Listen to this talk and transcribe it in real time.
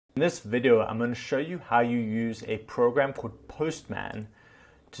In this video, I'm going to show you how you use a program called Postman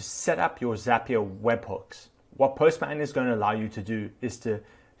to set up your Zapier webhooks. What Postman is going to allow you to do is to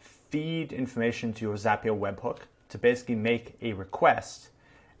feed information to your Zapier webhook to basically make a request,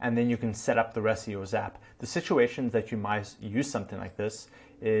 and then you can set up the rest of your Zap. The situations that you might use something like this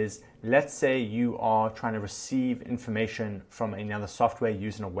is, let's say you are trying to receive information from another software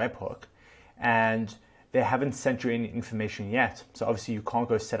using a webhook, and they haven't sent you any information yet. So obviously you can't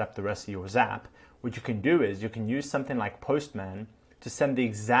go set up the rest of your Zap. What you can do is you can use something like Postman to send the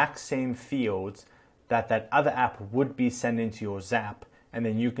exact same fields that that other app would be sending to your Zap, and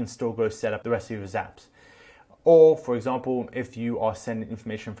then you can still go set up the rest of your Zaps. Or for example, if you are sending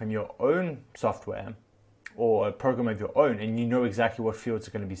information from your own software or a program of your own and you know exactly what fields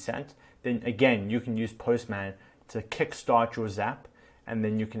are going to be sent, then again, you can use Postman to kickstart your Zap, and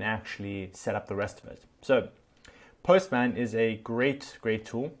then you can actually set up the rest of it. So Postman is a great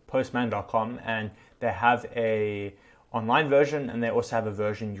tool, postman.com, and they have a online version and they also have a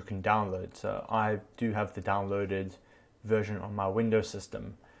version you can download. So I do have the downloaded version on my Windows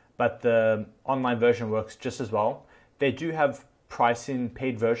system, but the online version works just as well. They do have pricing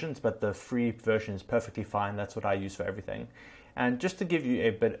paid versions, but the free version is perfectly fine. That's what I use for everything. And just to give you a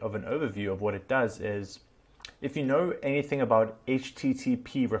bit of an overview of what it does is, if you know anything about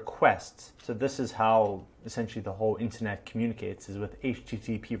HTTP requests, so this is how essentially the whole internet communicates, is with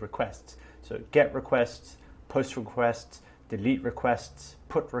HTTP requests. So GET requests, POST requests, delete requests,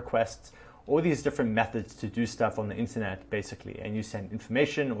 PUT requests, all these different methods to do stuff on the internet basically, and you send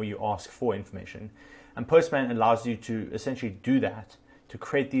information or you ask for information. And Postman allows you to essentially do that, to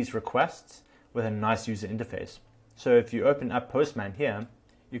create these requests with a nice user interface. So if you open up Postman here,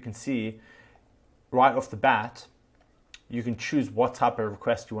 you can see right off the bat, you can choose what type of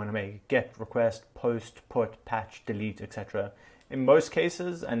request you want to make. GET request, POST, PUT, patch, delete, etc. In most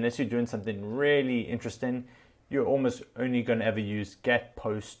cases, unless you're doing something really interesting, you're almost only going to ever use GET,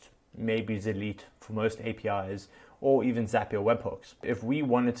 POST, maybe delete for most APIs, or even Zapier webhooks. If we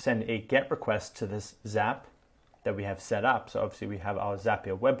wanted to send a GET request to this Zap that we have set up, so obviously we have our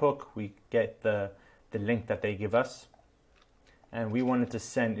Zapier webhook, we get the link that they give us, and we wanted to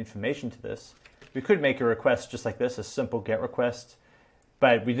send information to this, we could make a request just like this, a simple GET request,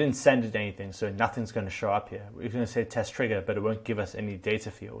 but we didn't send it anything, so nothing's going to show up here. We're going to say test trigger, but it won't give us any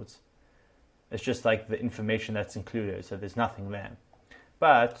data fields. It's just like the information that's included, so there's nothing there.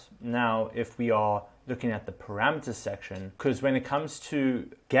 But now if we are looking at the parameters section, because when it comes to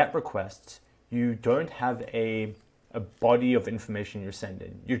GET requests, you don't have a body of information you're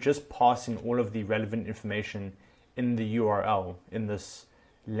sending. You're just passing all of the relevant information in the URL, in this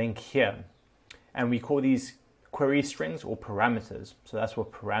link here. And we call these query strings or parameters. So that's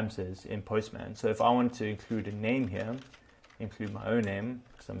what parameters in Postman. So if I wanted to include a name here, include my own name,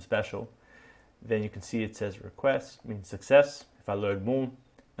 because I'm special, then you can see it says request, means success. If I load more,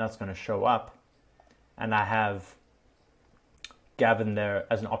 that's going to show up. And I have Gavin there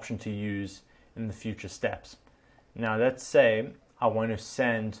as an option to use in the future steps. Now let's say I want to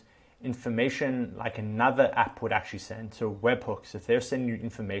send information like another app would actually send. So webhooks, if they're sending you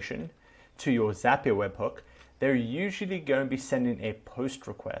information to your Zapier webhook, they're usually going to be sending a POST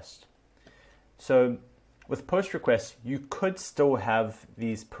request. So with POST requests, you could still have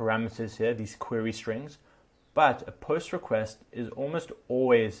these parameters here, these query strings, but a POST request is almost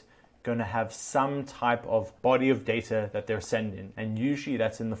always going to have some type of body of data that they're sending, and usually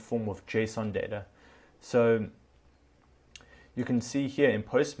that's in the form of JSON data. So you can see here in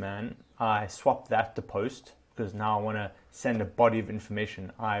Postman, I swapped that to POST because now I want to send a body of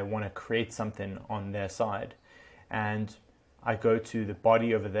information. I want to create something on their side, and I go to the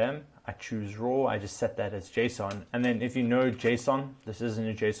body over there, I choose raw, I just set that as JSON. And then if you know JSON, this isn't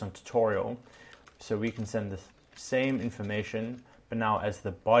a JSON tutorial, so we can send the same information, but now as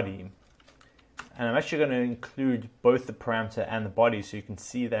the body. And I'm actually going to include both the parameter and the body so you can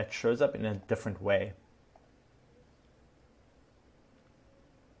see that shows up in a different way.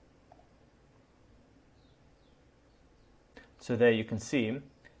 So there you can see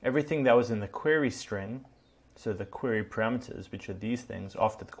everything that was in the query string, so the query parameters, which are these things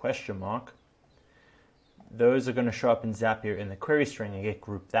after the question mark, those are going to show up in Zapier in the query string and get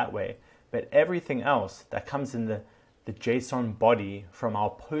grouped that way. But everything else that comes in the JSON body from our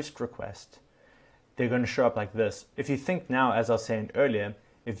POST request, they're going to show up like this. If you think now, as I was saying earlier,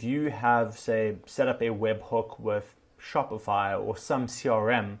 if you have, say, set up a webhook with Shopify or some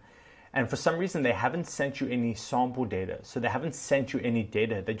CRM, and for some reason they haven't sent you any sample data, so they haven't sent you any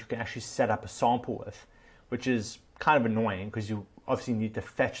data that you can actually set up a sample with, which is kind of annoying because you obviously need to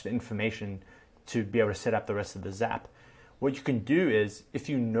fetch the information to be able to set up the rest of the Zap. What you can do is, if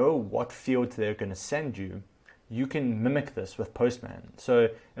you know what field they're going to send you, you can mimic this with Postman. So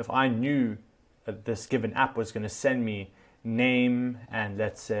if I knew that this given app was going to send me name and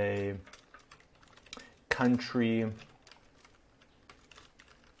let's say country,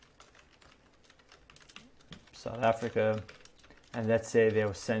 South Africa, and let's say they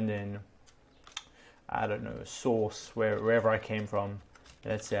were sending, I don't know, a source wherever I came from.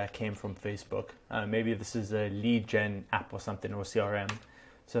 Let's say I came from Facebook. Maybe this is a lead gen app or something, or CRM.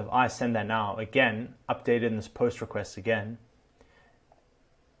 So if I send that now, again, updated in this post request again,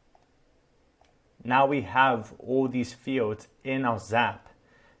 now we have all these fields in our Zap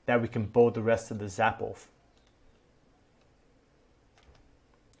that we can build the rest of the Zap off.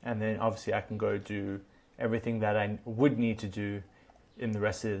 And then obviously I can go do everything that I would need to do in the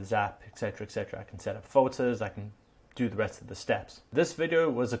rest of the Zap, etc., etc. I can set up filters, I can do the rest of the steps. This video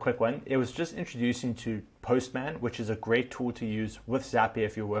was a quick one. It was just introducing to Postman, which is a great tool to use with Zapier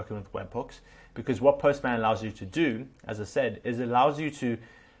if you're working with webhooks, because what Postman allows you to do, as I said, is it allows you to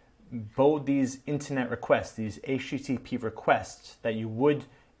build these internet requests, these HTTP requests that you would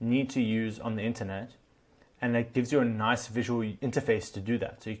need to use on the internet, and it gives you a nice visual interface to do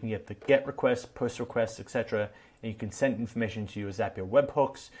that. So you can get the GET requests, POST requests, etc., and you can send information to your Zapier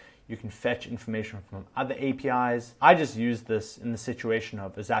webhooks. You can fetch information from other APIs. I just use this in the situation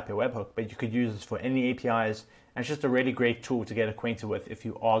of a Zapier webhook, but you could use this for any APIs. And it's just a really great tool to get acquainted with if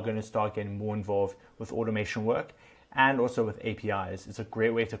you are going to start getting more involved with automation work and also with APIs. It's a great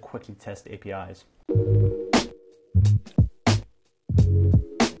way to quickly test APIs.